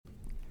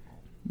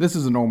This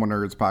is a Normal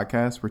Nerds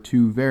podcast where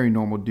two very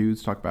normal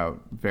dudes talk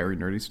about very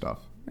nerdy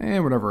stuff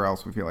and whatever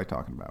else we feel like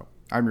talking about.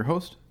 I'm your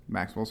host,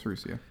 Maxwell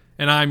Cerusia.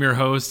 And I'm your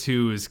host,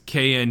 whose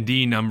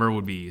KND number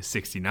would be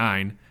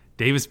 69,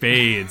 Davis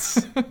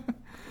Spades.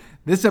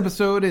 This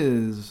episode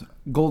is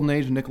Golden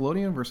Age of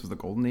Nickelodeon versus the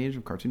Golden Age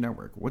of Cartoon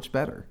Network. Which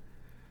better?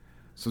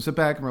 So sit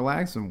back and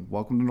relax and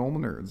welcome to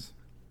Normal Nerds.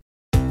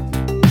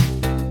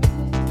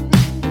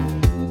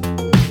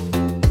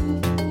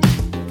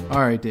 All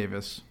right,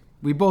 Davis.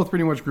 We both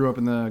pretty much grew up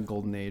in the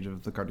golden age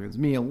of the cartoons.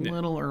 Me a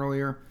little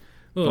earlier.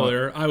 A little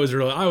earlier. I was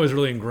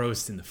really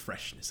engrossed in the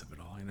freshness of it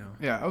all. You know.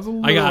 Yeah, I was a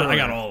little. I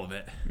got all of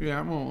it.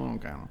 Yeah, well,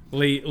 okay.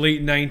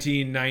 Late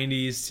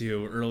 1990s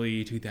to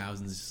early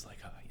 2000s. Just like,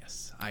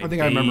 yes, I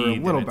think I remember a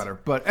little better.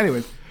 But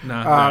anyways,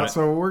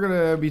 so we're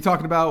gonna be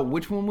talking about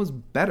which one was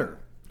better,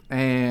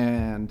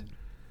 and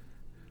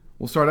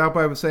we'll start out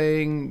by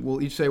saying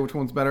we'll each say which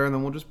one's better, and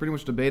then we'll just pretty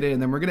much debate it,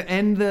 and then we're gonna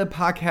end the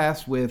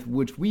podcast with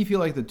which we feel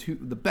like the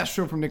best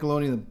show from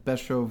Nickelodeon, the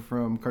best show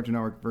from Cartoon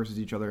Network versus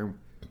each other.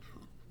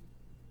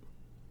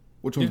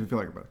 Which ones we feel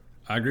like are better?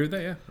 I agree with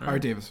that. Yeah. All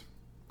right, Davis.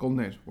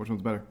 Golden Age. Which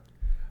one's better?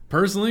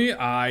 Personally,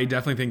 I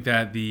definitely think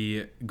that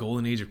the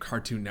Golden Age of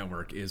Cartoon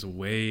Network is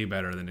way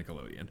better than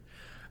Nickelodeon.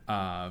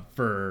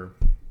 For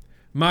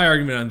my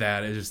argument on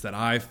that is just that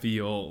I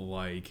feel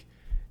like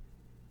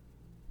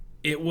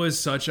it was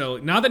such a...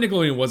 Not that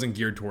Nickelodeon wasn't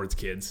geared towards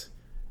kids.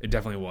 It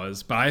definitely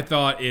was. But I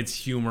thought its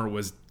humor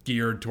was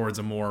geared towards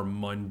a more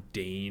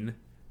mundane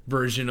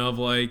version of,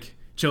 like,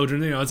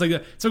 children. You know, it's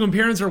like when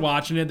parents are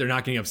watching it, they're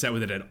not getting upset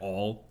with it at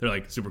all. They're,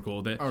 like, super cool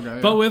with it. Okay,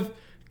 but with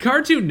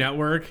Cartoon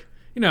Network,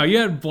 you know, you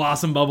had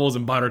Blossom Bubbles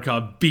and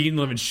Buttercup beating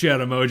the living shit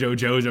out of Mojo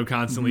Jojo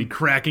constantly,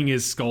 cracking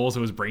his skull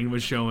so his brain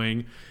was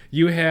showing.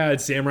 You had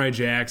Samurai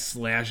Jack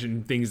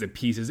slashing things to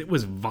pieces. It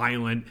was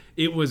violent.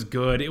 It was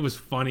good. It was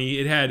funny.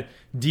 It had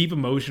deep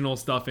emotional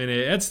stuff in it.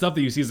 It had stuff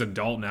that you see as an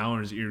adult now,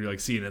 and you're like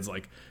seeing it, it's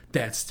like,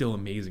 that's still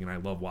amazing, and I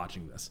love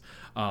watching this.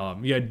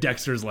 You had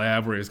Dexter's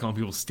Lab, where he was calling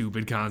people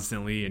stupid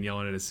constantly and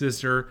yelling at his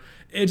sister.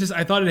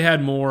 I thought it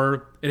had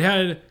more.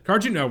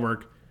 Cartoon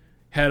Network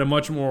had a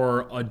much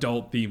more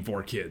adult theme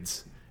for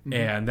kids. Mm-hmm.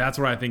 And that's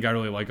what I think I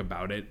really like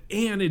about it.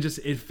 And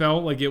it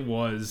felt like it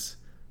was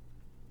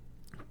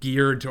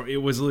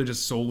it was really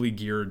just solely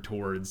geared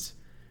towards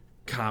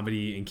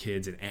comedy and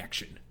kids and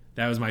action.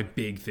 That was my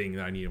big thing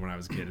that I needed when I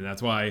was a kid. And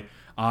that's why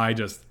I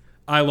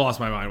lost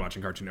my mind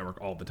watching Cartoon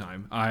Network all the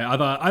time.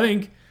 I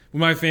think with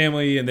my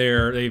family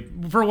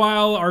and for a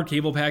while, our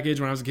cable package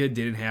when I was a kid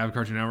didn't have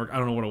Cartoon Network. I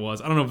don't know what it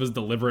was. I don't know if it was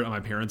deliberate on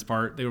my parents'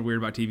 part. They were weird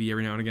about TV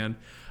every now and again.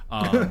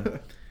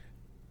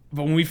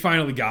 But when we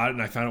finally got it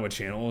and I found out what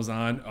channel it was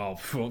on,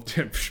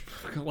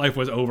 life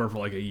was over for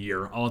like a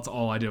year. That's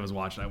all I did was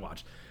watch it. I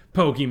watched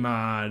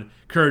Pokemon,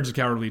 Courage the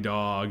Cowardly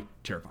Dog,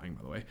 terrifying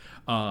by the way.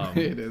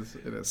 It is.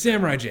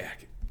 Samurai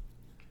Jack.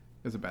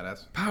 It's a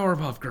badass.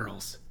 Powerpuff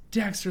Girls,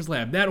 Dexter's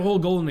Lab, that whole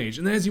golden age.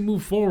 And then as you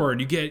move forward,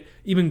 you get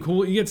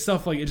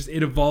stuff like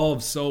it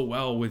evolves so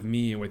well with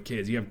me and with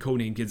kids. You have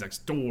Codename Kids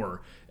Next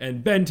Door,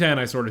 and Ben 10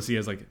 I sort of see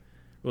as like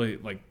really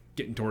like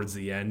getting towards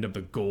the end of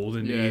the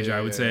golden age, I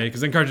would say,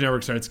 because then Cartoon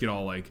Network starts to get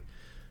all like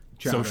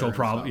social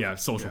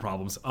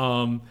problems.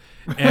 And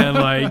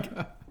like,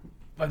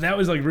 but that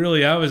was like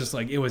really, I was just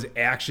like, it was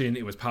action,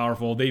 it was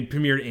powerful. They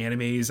premiered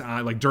animes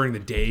on like during the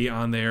day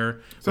on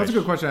there. So that's a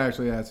good question I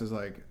actually asked. Is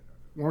like,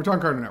 when we're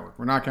talking Cartoon Network,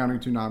 we're not counting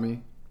Toonami.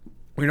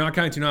 We're not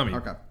counting Toonami.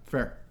 Okay,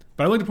 fair.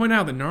 But I'd like to point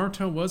out that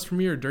Naruto was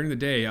premiered during the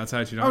day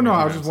outside Toonami. Oh no,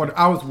 I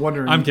was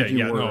wondering. I'm kidding.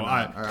 Yeah,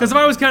 no, because if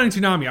I was counting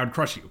Toonami, I'd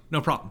crush you. No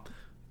problem.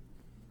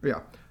 Yeah.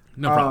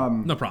 No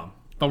problem. No problem.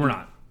 But we're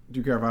not. Do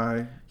you care if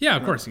I? Yeah,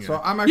 of course you can.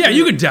 So I'm actually,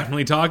 you can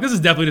definitely talk. This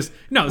is definitely just...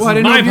 No, this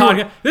is my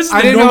podcast. This is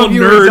the Normal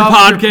Nerd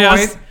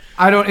podcast.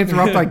 I don't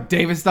interrupt like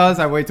Davis does.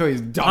 I wait till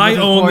he's done I with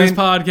his own point. this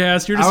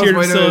podcast. You're just here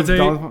to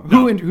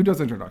facilitate. Who does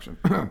the introduction?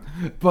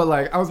 But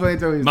like, I was waiting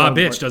till he's My done.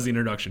 bitch does the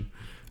introduction.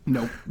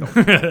 Nope.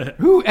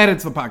 Who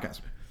edits the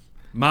podcast?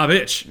 My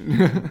bitch.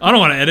 I don't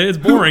want to edit. It's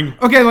boring.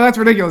 Okay, well, that's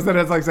ridiculous. Then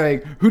it's like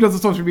saying, who does the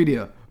social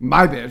media?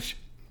 My bitch.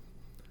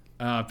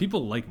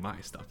 People like my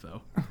stuff,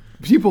 though.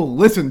 People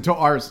listen to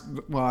ours.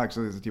 Well,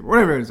 actually, there's a team.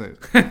 Whatever it is.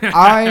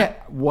 I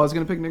was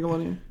going to pick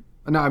Nickelodeon.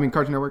 No, I mean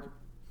Cartoon Network.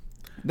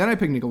 Then I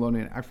picked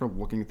Nickelodeon after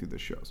looking through the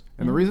shows.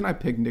 And the reason I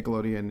picked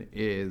Nickelodeon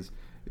is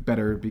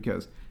better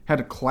because it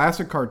had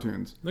classic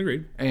cartoons.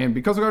 Agreed. And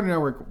because Cartoon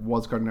Network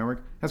was Cartoon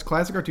Network, has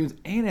classic cartoons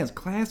and has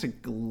classic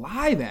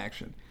live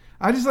action.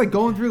 I just like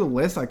going through the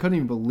list. I couldn't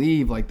even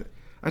believe I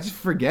just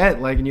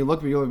forget, like, and you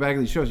look back at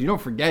these shows, you don't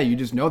forget, you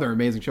just know they're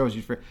amazing shows.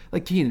 You forget,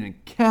 like Kenan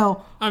and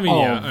Kel,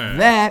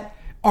 that.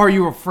 Are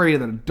You Afraid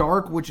of the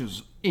Dark, which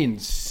is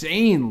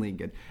insanely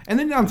good. And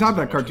then on top of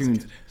that,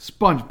 cartoons,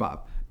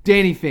 SpongeBob,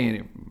 Danny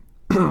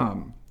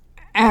Phantom,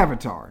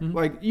 Avatar. Mm-hmm.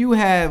 Like, you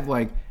have,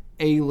 like,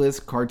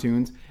 A-list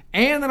cartoons.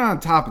 And then on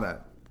top of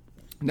that,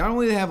 not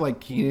only do they have, like,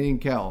 Kenan and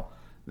Kel,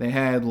 they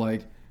had,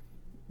 like,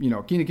 you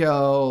know, Kenan and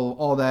Kel,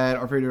 all that,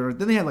 Our Favorite Dark.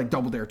 Then they had, like,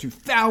 Double Dare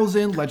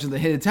 2000, Legend of the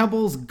Hidden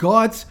Temples,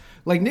 Guts.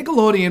 Like,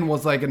 Nickelodeon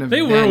was, like, an event.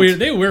 They were weird.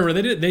 They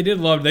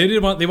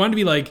wanted to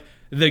be, like,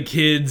 the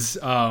kids,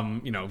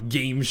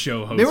 game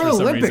show host They were for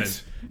some Olympics.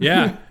 reason.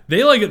 Yeah,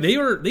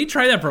 they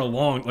tried that for a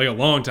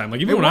long time.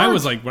 Like even when I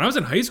was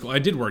in high school, I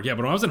did work. Yeah,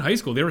 but when I was in high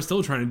school, they were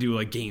still trying to do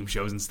like game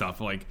shows and stuff.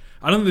 Like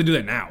I don't think they do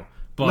that now.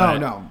 But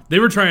No. They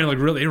were trying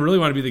to they really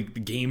want to be the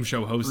game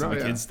show host of the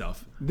kids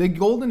stuff. The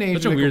golden age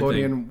of Such a weird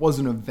Nickelodeon was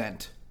an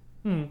event.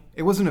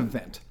 It was an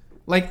event.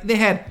 Like they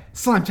had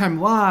Slime Time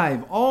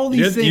Live, all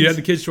these things. You had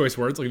the Kids' Choice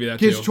Awards. I'll give you that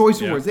Kids' too.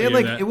 Choice Yeah, Awards. They I'll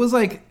had give you it was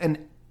like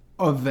an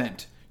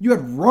event. You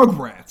had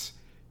Rugrats.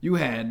 You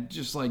had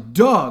just like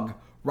Doug,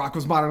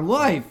 Rocko's Modern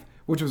Life,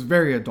 which was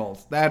very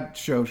adult. That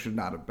show should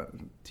not have been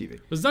on TV.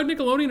 Was Doug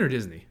Nickelodeon or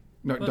Disney?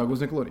 No, Doug was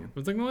Nickelodeon.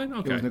 Was it Nickelodeon?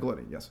 Okay. It was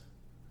Nickelodeon, yes.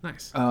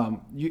 Nice.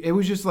 It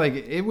was just like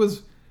it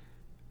was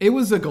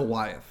a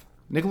Goliath.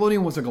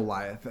 Nickelodeon was a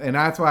Goliath, and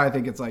that's why I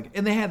think it's like.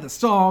 And they had the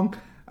song.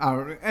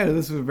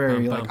 This was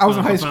very like I was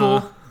in high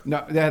school.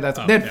 No, that's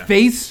that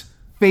Face.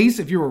 Face.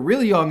 If you were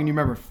really young and you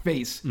remember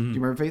Face, do you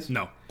remember Face?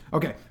 No.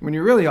 Okay, when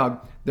you're really young,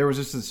 there was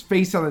just this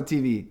face on the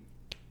TV.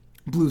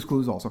 Blue's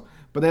Clues also,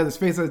 but they had this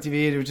face on the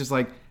TV, and it was just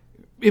like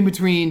in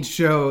between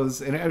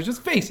shows, and it was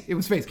just Face. It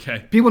was Face.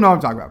 Okay. People know what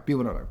I'm talking about.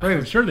 People know what I'm talking about.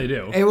 I'm sure they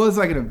do. It was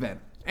like an event.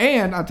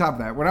 And on top of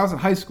that, when I was in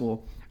high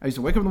school, I used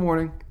to wake up in the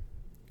morning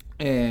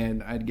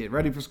and I'd get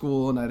ready for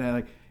school and I'd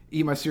like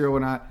eat my cereal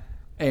and whatnot.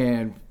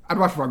 And I'd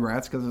watch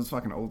Rugrats because it was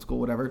fucking old school,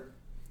 whatever.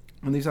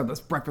 And these had this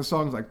breakfast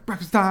songs like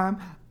breakfast time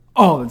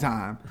all the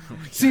time.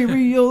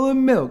 Cereal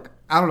and milk.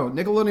 I don't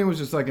know. Nickelodeon was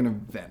just like an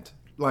event.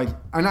 Like,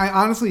 and I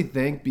honestly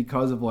think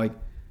because of like,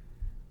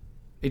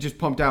 it just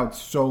pumped out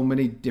so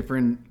many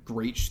different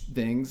great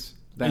things.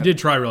 That It did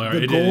try really hard.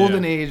 The It did,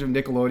 golden yeah. age of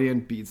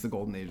Nickelodeon beats the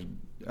golden age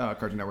of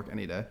Cartoon Network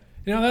any day.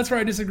 That's where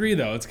I disagree,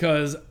 though. It's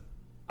because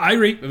I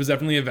agree. It was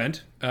definitely an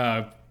event.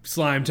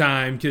 Slime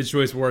Time, Kids'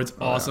 Choice Awards,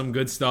 awesome,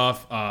 good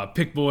stuff.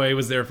 Pick Boy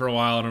was there for a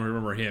while. I don't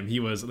remember him. He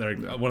was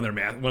one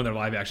of their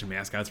live action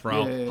mascots for a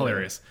while.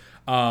 Hilarious.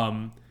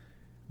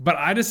 But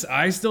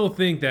I still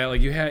think that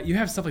like you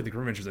have stuff like the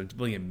Grim Adventures of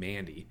Billy and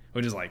Mandy,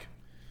 which is like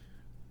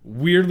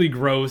weirdly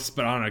gross,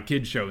 but on a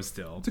kid show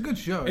still. It's a good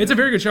show. It's a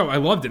very good show. I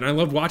loved it, and I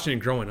loved watching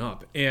it growing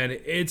up. And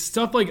it's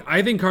stuff like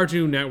I think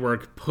Cartoon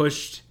Network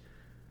pushed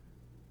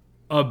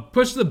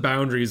the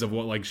boundaries of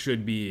what like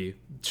should be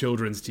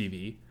children's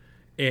TV,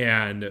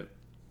 and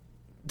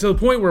to the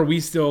point where we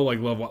still like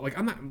love like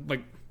I'm not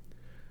like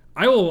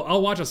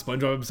I'll watch a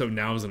SpongeBob episode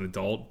now as an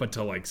adult, but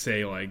to like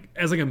say like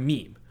as like a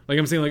meme, like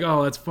I'm saying like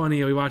oh that's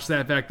funny we watched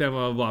that back then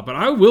blah blah blah. But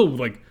I will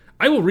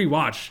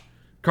rewatch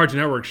Cartoon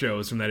Network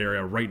shows from that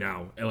area right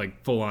now and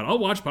like full on. I'll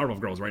watch Powerpuff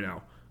Girls right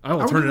now. I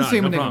will turn it on. the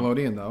same No with problem.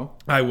 Nickelodeon though.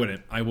 I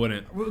wouldn't.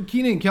 Well,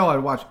 Kenan and Kel I'd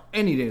watch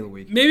any day of the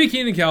week. Maybe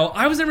Kenan and Kel.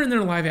 I was never in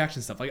their live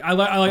action stuff. Like I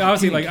like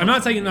obviously Kenan like I'm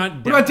not saying not.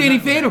 What about Danny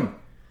Phantom?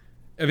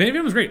 Danny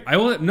Phantom was great.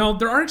 No,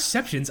 there are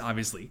exceptions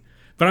obviously,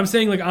 but I'm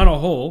saying like on a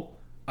whole,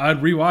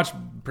 I'd rewatch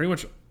pretty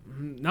much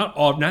not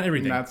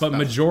everything, but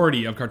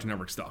majority of Cartoon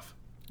Network stuff.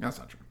 That's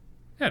not true.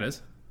 Yeah, it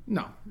is.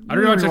 No. I'd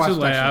rewatch Dexter's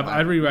Lab.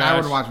 I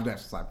would watch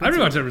Dexter's Lab. I'd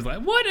rewatch Dexter's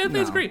Lab. What? I think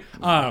it's great.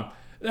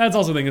 That's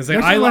also the thing. Is like,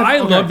 Dexter's I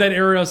Lab, love that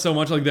era so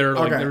much. Like there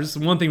Okay. was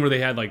one thing where they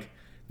had like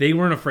they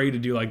weren't afraid to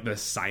do like the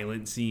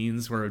silent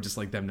scenes where it was just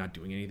like them not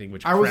doing anything,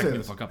 which I would cracked say me the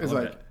this. fuck up. I It's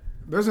loved like it.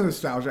 there's a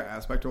nostalgia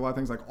aspect to a lot of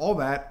things. Like all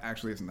that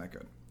actually isn't that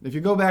good. If you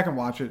go back and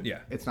watch it, Yeah,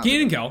 it's not.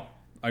 Kenan and that Kel,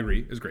 I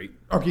agree, is great.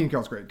 good. Oh, Kenan and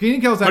Kel's great. Kenan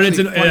and Kel's But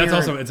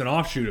actually it's an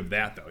offshoot of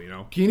that though, you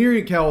know. Kenan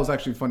and Kel is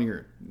actually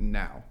funnier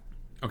now.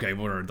 Okay,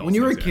 what are adults? When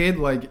you were a things, kid,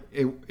 like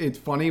it's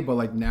funny, but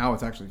like now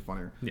it's actually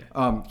funnier. Yeah.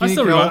 I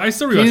still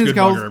rewatch Good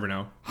Bugger every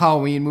now.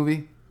 Halloween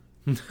movie.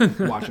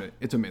 Watch it.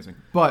 It's amazing.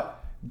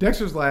 But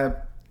Dexter's Lab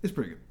is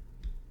pretty good.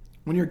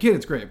 When you're a kid,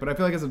 it's great, but I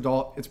feel like as an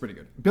adult, it's pretty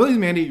good. Billy and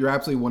Mandy, you're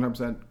absolutely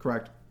 100%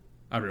 correct.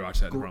 I'd rewatch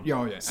that. No problem.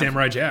 Oh, yeah,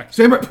 Samurai Jack.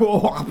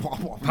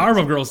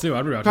 Powerpuff Girls too.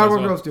 I'd rewatch that.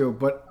 Powerpuff Girls too,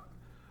 but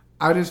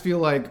I just feel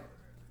like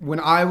when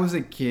I was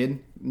a kid,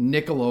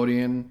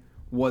 Nickelodeon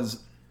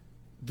was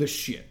the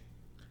shit.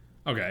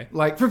 Okay.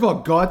 Like, first of all,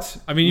 Guts.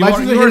 I mean,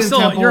 Legends of the Hidden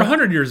Temple. you're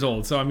 100 years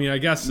old, so I mean, I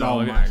guess so.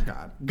 Oh my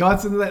god,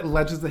 Guts and the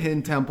Legends of the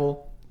Hidden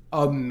Temple,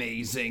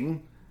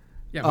 amazing.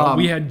 Yeah, but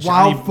we had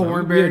Wild Johnny,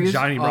 Thornberrys,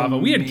 Johnny Bravo.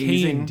 We had K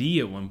amazing. and D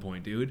at one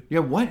point, dude. Yeah,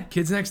 what?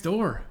 Kids Next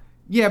Door.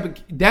 Yeah,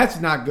 but that's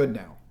not good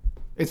now.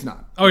 It's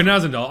not. Oh, now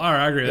it's an adult. All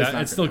right, I agree with It's that.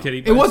 not It's good still now. kiddie.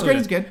 It but was it's great still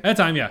as a kid. At that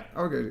time, yeah.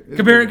 Okay.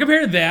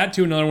 Compare that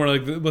to another one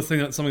like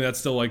something that's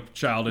still like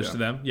childish to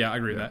them. Yeah, I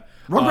agree with that.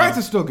 Rugrats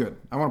is still good.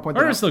 I want to point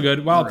that out. Rugrats is still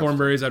good. Wild Rugrats.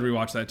 Thornberries, I'd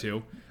rewatch that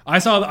too.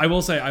 I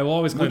will say, I will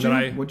always claim Would you? that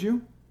I Would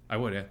you? I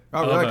would, yeah. Oh,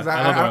 I really? love Because it.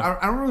 I love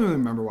it. I don't really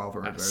remember Wild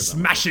Thornberries.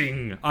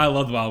 Smashing! I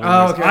love the Wild Oh,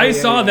 Thornberries. okay, I yeah,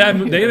 saw yeah, that.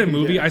 yeah, They had a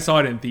movie. yeah. I saw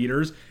it in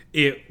theaters.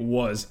 It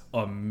was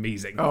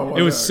amazing. Oh,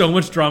 it was okay. so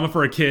much drama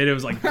for a kid. It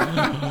was like,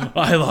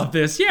 I love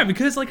this. Yeah,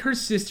 because like her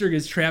sister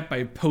gets trapped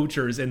by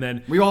poachers, and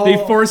then they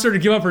force her to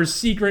give up her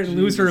secret and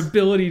lose her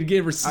ability to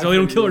get her, so they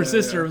don't kill her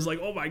sister. Yeah. It was like,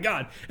 oh my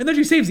god! And then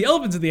she saves the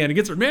elephants at the end and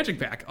gets her magic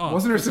back. Oh,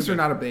 Wasn't her sister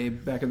not a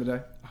babe back in the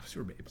day?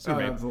 Super babe.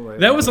 Absolutely.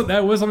 That was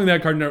something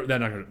that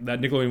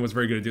Nickelodeon was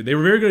very good at doing. They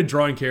were very good at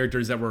drawing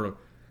characters that were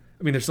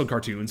I mean, they're still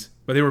cartoons,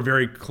 but they were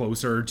very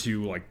closer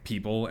to like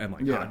people and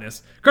like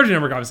hotness. Cartoon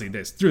Network obviously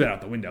they threw that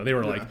out the window. They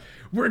were like,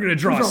 we're gonna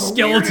draw a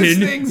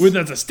skeleton with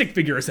that's a stick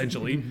figure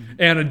essentially,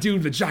 and a dude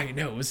with a giant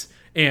nose,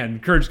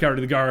 and Courage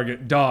the Cowardly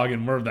Dog,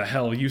 and whatever the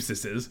hell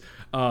Eustace is.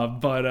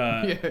 But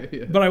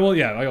I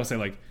will say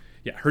like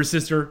her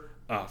sister.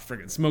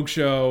 Freaking Smoke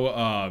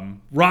Show,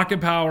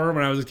 Rocket Power.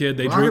 When I was a kid,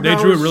 they drew it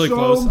really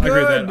close. I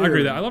agree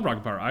with that. I love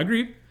Rocket Power. I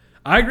agree.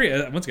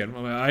 Once again,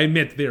 I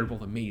admit they are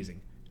both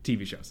amazing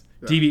TV shows,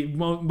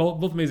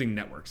 both amazing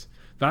networks.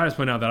 But I just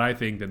point out that I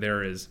think that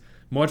there is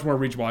much more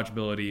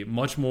rewatchability,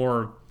 much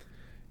more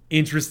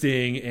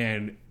interesting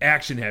and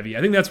action heavy.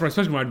 I think that's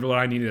especially what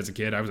I needed as a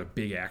kid. I was a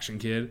big action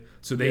kid,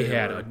 so they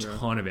had a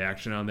ton of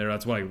action on there.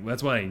 That's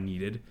what I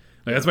needed.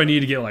 Like that's why I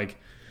needed to get like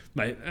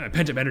my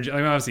pent up energy.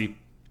 Like obviously.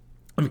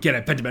 I'm a kid, I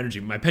have pent up energy.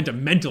 My pent up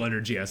mental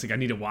energy, I was like, I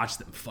need to watch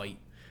them fight.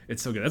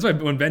 It's so good. That's why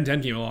when Ben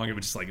 10 came along, it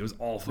was just like, it was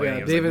all fighting.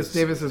 Yeah, Davis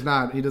does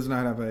not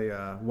have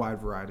a wide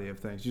variety of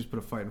things. You just put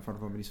a fight in front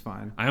of him and he's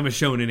fine. I am a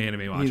shonen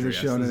anime watcher. He's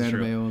a shonen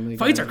anime only.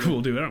 Fights are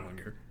cool, dude. I don't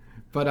care.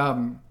 But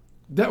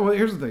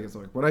here's the thing. It's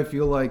like, what I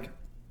feel like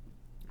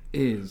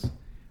is,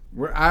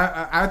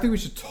 I think we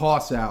should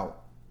toss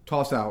out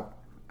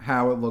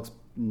how it looks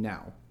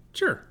now.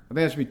 Sure. I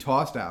think that should be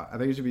tossed out. I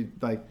think it should be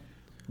like,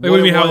 what do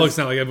you mean how it looks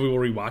now? Like if we will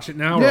rewatch it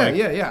now? Yeah.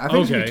 I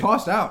think it should be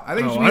tossed out. I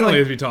think it should be think it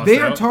should be tossed they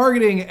out. are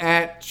targeting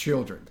at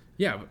children.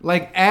 Yeah.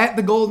 Like at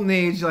the golden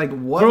age, like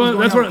what?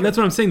 That's what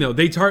I'm saying though. At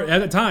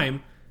the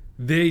time,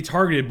 they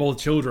targeted both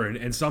children,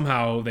 and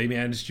somehow they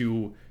managed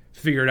to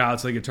figure it out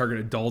so they could target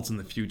adults in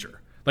the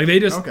future. Like they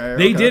did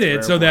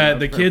it so that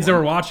the kids that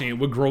were watching it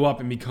would grow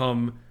up and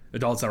become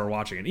adults that were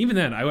watching it. Even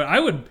then, I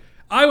would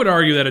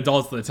argue that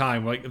adults at the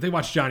time, like if they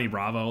watched Johnny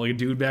Bravo, like a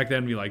dude back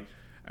then, would be like,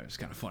 it's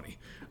kind of funny.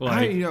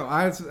 Like,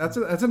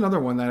 that's another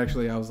one that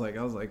actually I was like,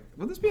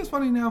 will this be as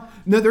funny now?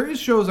 No, there is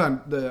shows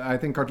on I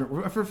think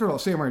cartoon. For all,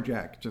 Samurai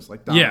Jack, just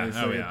like dominates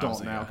the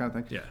adult now kind of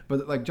thing. Yeah.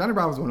 But like Johnny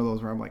Bravo is one of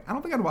those where I'm like, I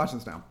don't think I'd watch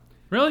this now.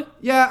 Really?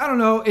 Yeah, I don't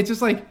know. It's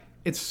just like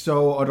it's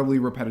so utterly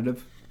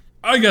repetitive.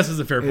 I guess it's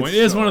a fair point. It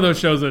is one of those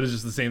shows that is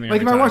just the same thing.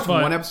 Like if I watched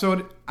one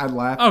episode, I'd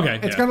laugh. Okay.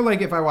 It's kind of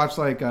like if I watched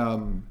like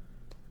I'm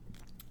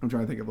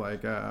trying to think of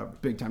like a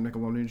big time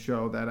Nickelodeon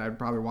show that I'd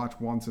probably watch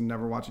once and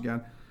never watch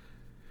again.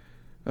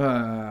 You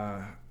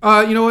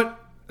know what?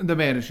 The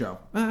Amanda Show.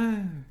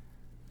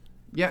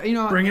 Yeah, you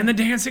know. Bring in the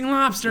dancing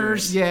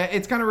lobsters. Yeah,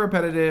 it's kind of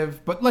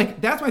repetitive, but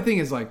like that's my thing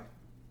is like,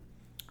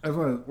 we're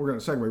gonna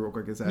segue real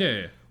quick. Is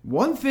that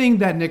one thing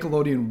that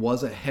Nickelodeon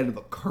was ahead of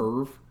the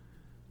curve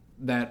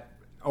that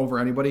over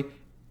anybody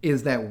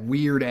is that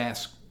weird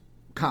ass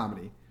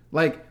comedy,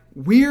 like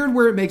weird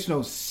where it makes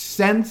no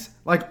sense.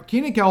 Like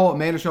Kenan and Kel,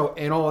 Amanda Show,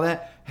 and all of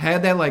that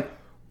had that like.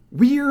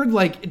 Weird,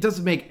 like it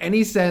doesn't make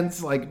any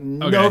sense. Like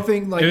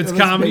nothing. Like if it's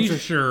comedy,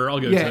 sure, I'll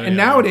go. Yeah, and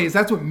nowadays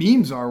that's what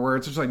memes are, where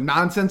it's just like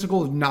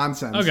nonsensical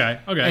nonsense. Okay.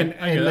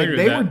 And like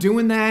they were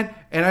doing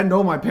that, and I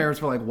know my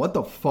parents were like, "What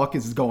the fuck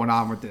is going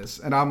on with this?"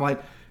 And I'm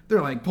like,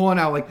 they're like pulling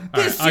out like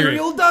this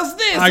cereal does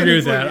this. I agree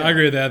with that. I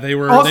agree with that. They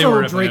were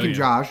Drake and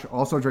Josh.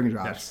 Also Drake and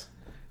Josh. Yes.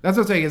 That's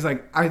what I'm saying. Is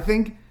like I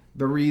think.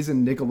 The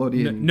reason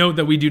Nickelodeon... Note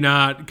that we do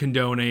not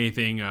condone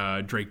anything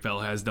Drake Bell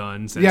has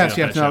done. Since Yes,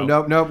 nope.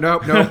 You know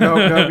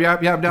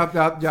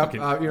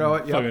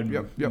what?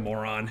 Yep.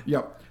 Moron.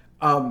 Yep.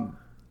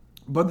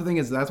 But the thing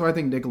is, that's why I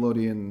think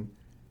Nickelodeon...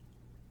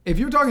 If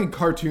you're talking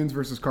cartoons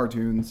versus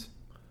cartoons,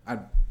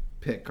 I'd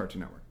pick Cartoon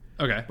Network.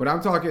 Okay. But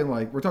I'm talking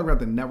like... We're talking about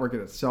the network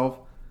in itself.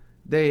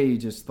 They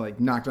just like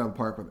knocked it out of the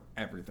park with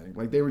everything.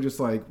 Like they were just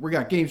like, we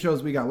got game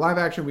shows, we got live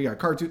action, we got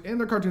cartoons. And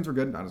their cartoons were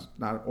good.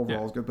 Not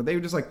overall as good. But they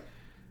were just like...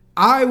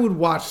 I would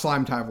watch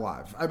Slime Time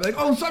Live. I'd be like,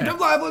 oh, Slime Time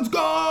Live, let's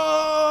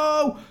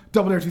go!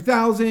 Double Dare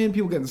 2000,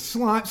 people getting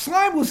slime.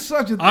 Slime was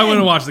such a thing. I want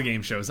to watch the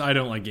game shows. I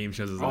don't like game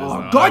shows as it is,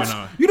 though. Guts?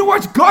 You don't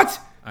watch Guts?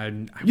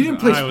 You didn't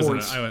play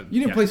sports.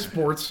 You didn't play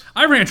sports.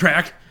 I ran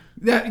track.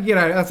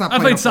 That's not. I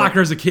played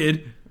soccer as a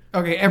kid.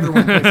 Okay,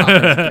 everyone played soccer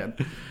as a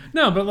kid.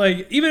 No, but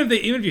like even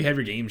if you have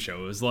your game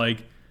shows,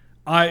 like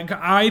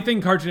I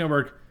think Cartoon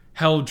Network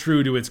held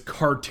true to its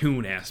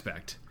cartoon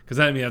aspect because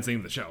that's the name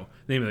of the show,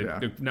 the name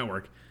of the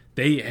network.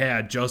 They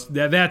had just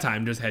at that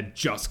time had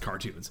just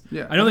cartoons.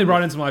 Yeah, I know they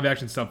brought in some live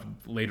action stuff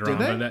later on,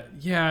 but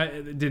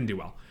it didn't do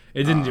well.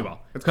 It didn't do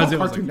well. It's called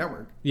Cartoon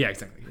Network. Yeah,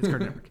 exactly. It's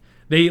Cartoon Network.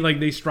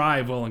 They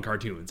strive well in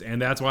cartoons,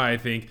 and that's why I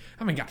think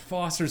God,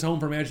 Foster's Home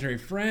for Imaginary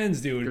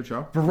Friends, dude, good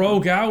show.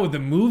 Broke out with the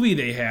movie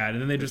they had,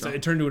 and then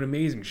it turned into an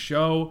amazing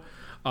show.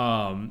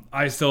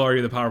 I still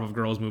argue the Powerpuff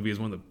Girls movie is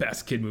one of the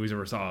best kid movies I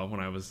ever saw when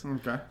I was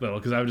little,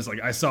 because I was just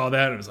like, I saw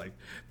that and I was like,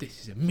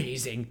 this is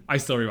amazing. I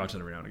still rewatch it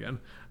every now and again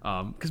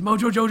because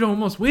Mojo Jojo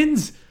almost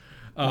wins.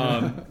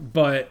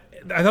 But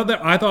I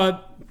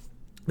thought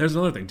there's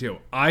another thing too.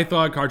 I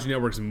thought Cartoon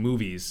Network's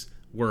movies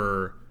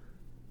were,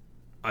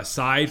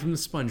 aside from the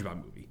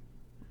SpongeBob movie,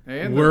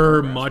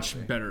 were much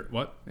better.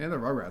 What? And the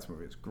Rugrats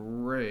movie is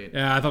great.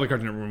 Yeah, I thought the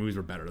Cartoon Network movies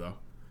were better though.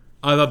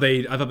 I thought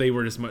they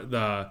were just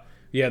the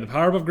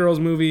Powerpuff Girls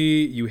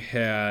movie. You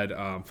had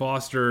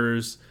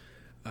Foster's.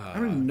 I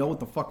don't even know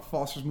what the fuck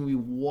Foster's movie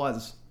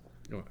was.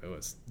 it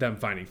was them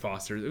finding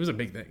Foster. It was a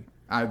big thing.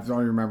 I don't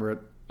even remember it.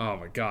 Oh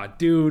my god,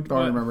 dude!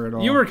 Don't remember it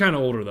all. You were kind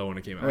of older though when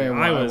it came out. Yeah,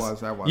 I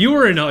was. You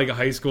were in like a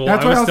high school.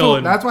 That's I why was still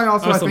in. That's why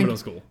also I think middle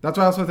school. That's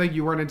why I also think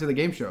you weren't into the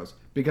game shows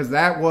because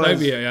that was.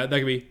 That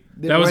could be.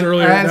 That was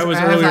earlier. That was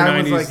earlier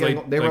 '90s.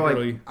 Like, they were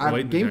like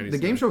early, the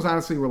game shows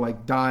honestly were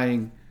like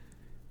dying.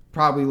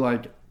 Probably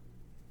like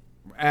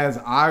as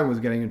I was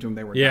getting into them,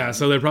 they were. Yeah, dying.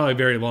 so they're probably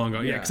very long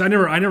ago. Yeah, because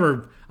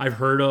I've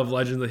heard of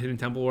Legends of the Hidden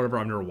Temple or whatever.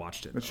 I've never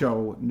watched it. The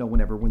show, no one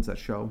ever wins that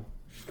show.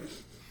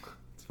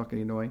 It's fucking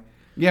annoying.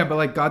 Yeah, but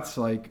like Guts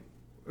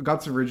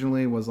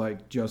originally was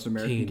like just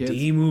American Kids.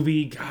 D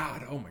movie.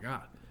 God, oh my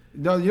god.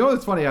 No, you know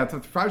what's funny? I'm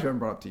surprised you haven't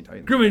brought up Teen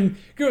Titans. Grumman,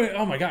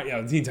 oh my god,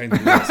 yeah, the Teen Titans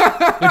movie was.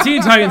 The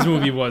Teen Titans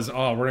movie was.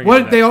 Oh, we're gonna.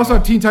 What? They also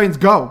have Teen Titans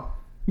Go.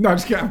 No, I'm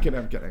just kidding. I'm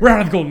kidding. We're out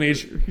of the golden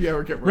age. Yeah,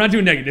 we're kidding. We're not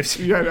doing negatives.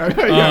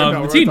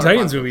 The Teen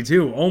Titans movie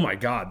too. Oh my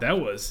god, that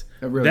was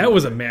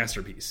a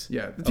masterpiece.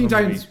 Yeah, the Teen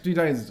Titans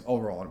is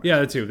overall. Yeah,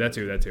 that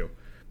too.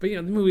 But yeah,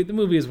 the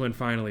movie is when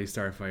finally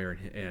Starfire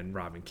and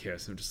Robin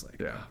kiss. I'm just like,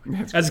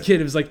 yeah. As a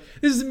kid, it was like,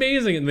 this is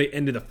amazing, and they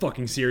ended the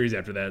fucking series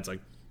after that. It's like,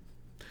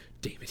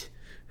 damn it.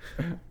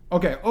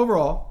 Okay,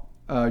 overall,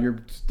 you're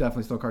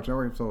definitely still Cartoon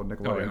Network, still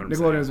Nickelodeon.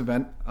 Nickelodeon's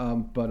event,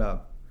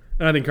 but.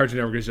 And I think Cartoon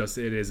Network is just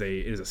it is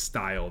a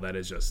style that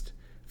is just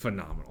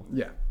phenomenal.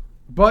 Yeah,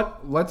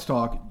 but let's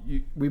talk.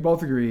 We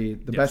both agree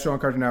the best show on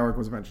Cartoon Network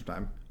was Adventure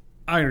Time.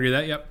 I agree with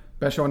that. Yep.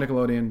 Best show on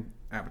Nickelodeon,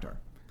 Avatar.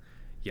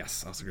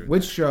 Yes, I also agree with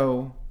Which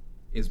show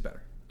is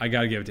better? I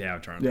gotta give it to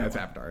Avatar. Yeah, it's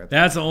Avatar.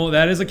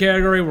 That is a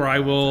category where I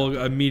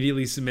will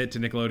immediately submit to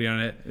Nickelodeon on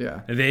it. Yeah,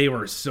 they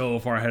were so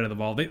far ahead of the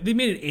ball. They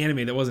made an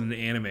anime that wasn't an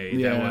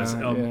anime. That was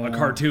a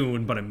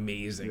cartoon, but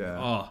amazing. Yeah.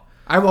 Oh,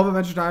 I love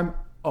Adventure Time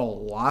a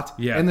lot.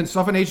 Yeah, and then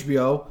stuff on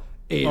HBO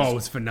is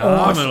it's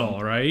phenomenal,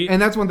 awesome. Right?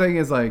 And that's one thing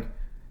is like,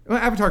 well,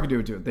 Avatar could do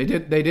it too. They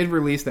did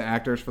release the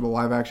actors for the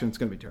live action. It's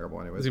gonna be terrible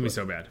anyways. It's gonna be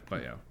so bad,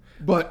 but yeah.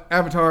 But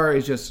Avatar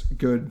is just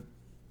good.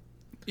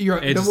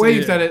 The way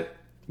you said it,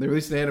 they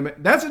released an anime.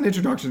 That's an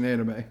introduction to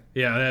anime.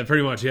 Yeah,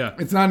 pretty much. Yeah,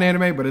 it's not an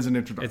anime, but it's an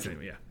introduction.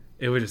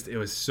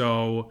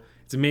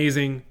 It's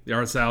amazing. The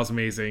art style is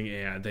amazing,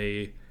 and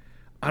I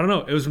don't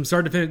know. It was from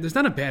start to finish. There's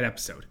not a bad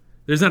episode.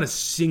 There's not a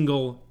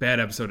single bad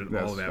episode in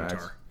all of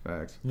Avatar.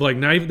 Facts. Like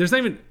there's not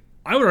even.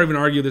 I would even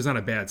argue there's not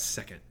a bad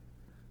second.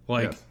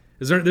 Like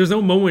there's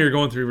no moment where you're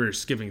going through where you're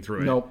skipping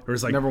through it. Nope. Or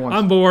it's like never once.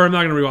 I'm bored. I'm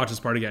not going to rewatch this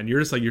part again. You're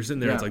just like you're sitting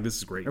there. It's like this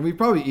is great. And we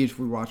probably each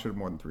watched it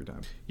more than 3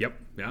 times. Yep.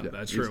 Yeah,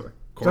 that's easily. true.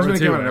 Korra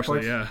 2,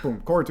 actually, yeah.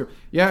 Boom. Korra 2.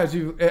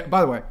 Yeah.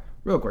 By the way,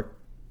 real quick,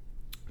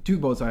 2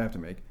 votes I have to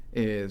make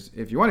is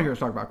if you want to hear us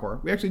talk about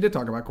Korra, we actually did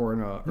talk about Korra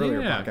in an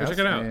earlier podcast. Check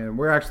it out. And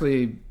we're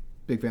actually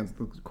big fans of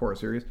the Korra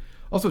series.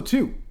 Also,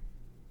 2,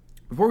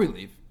 before we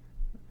leave,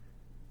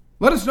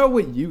 let us know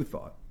what you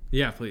thought.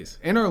 Yeah, please.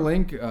 In our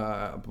link in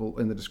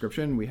the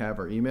description, we have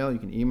our email. You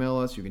can email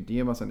us. You can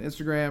DM us on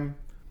Instagram.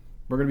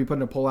 We're going to be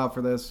putting a poll out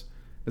for this.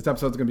 This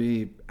episode's going to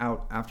be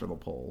out after the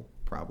poll,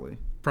 probably.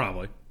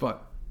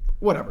 But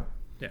whatever.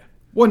 Yeah.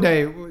 One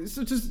day,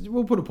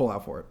 we'll put a poll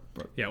out for it.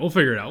 But. Yeah, we'll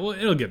figure it out.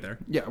 It'll get there.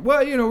 Yeah.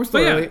 Well, we're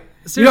still early.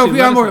 If we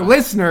have more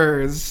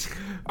listeners,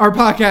 our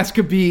podcast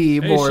could be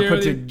more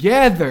put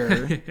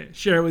together.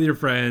 Share it with your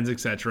friends,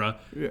 etc.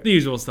 Yeah. The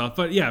usual stuff.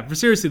 But yeah,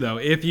 seriously though,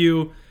 if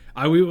you...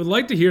 we would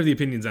like to hear the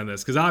opinions on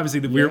this because obviously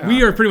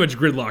we are pretty much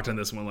gridlocked on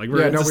this one. Like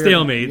it's a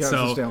stalemate.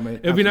 So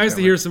it'd be nice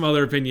to hear some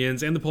other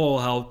opinions, and the poll will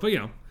help. But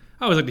I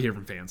always like to hear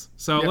from fans.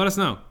 So let us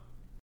know.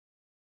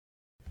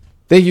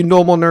 Thank you,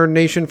 Normal Nerd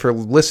Nation, for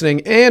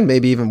listening and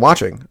maybe even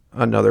watching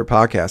another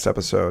podcast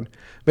episode.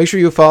 Make sure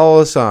you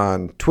follow us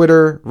on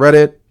Twitter,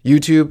 Reddit,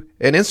 YouTube,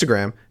 and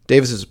Instagram.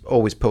 Davis is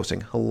always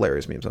posting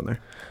hilarious memes on there.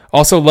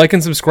 Also, like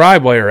and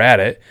subscribe while you're at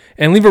it,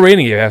 and leave a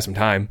rating if you have some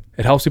time.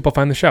 It helps people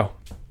find the show.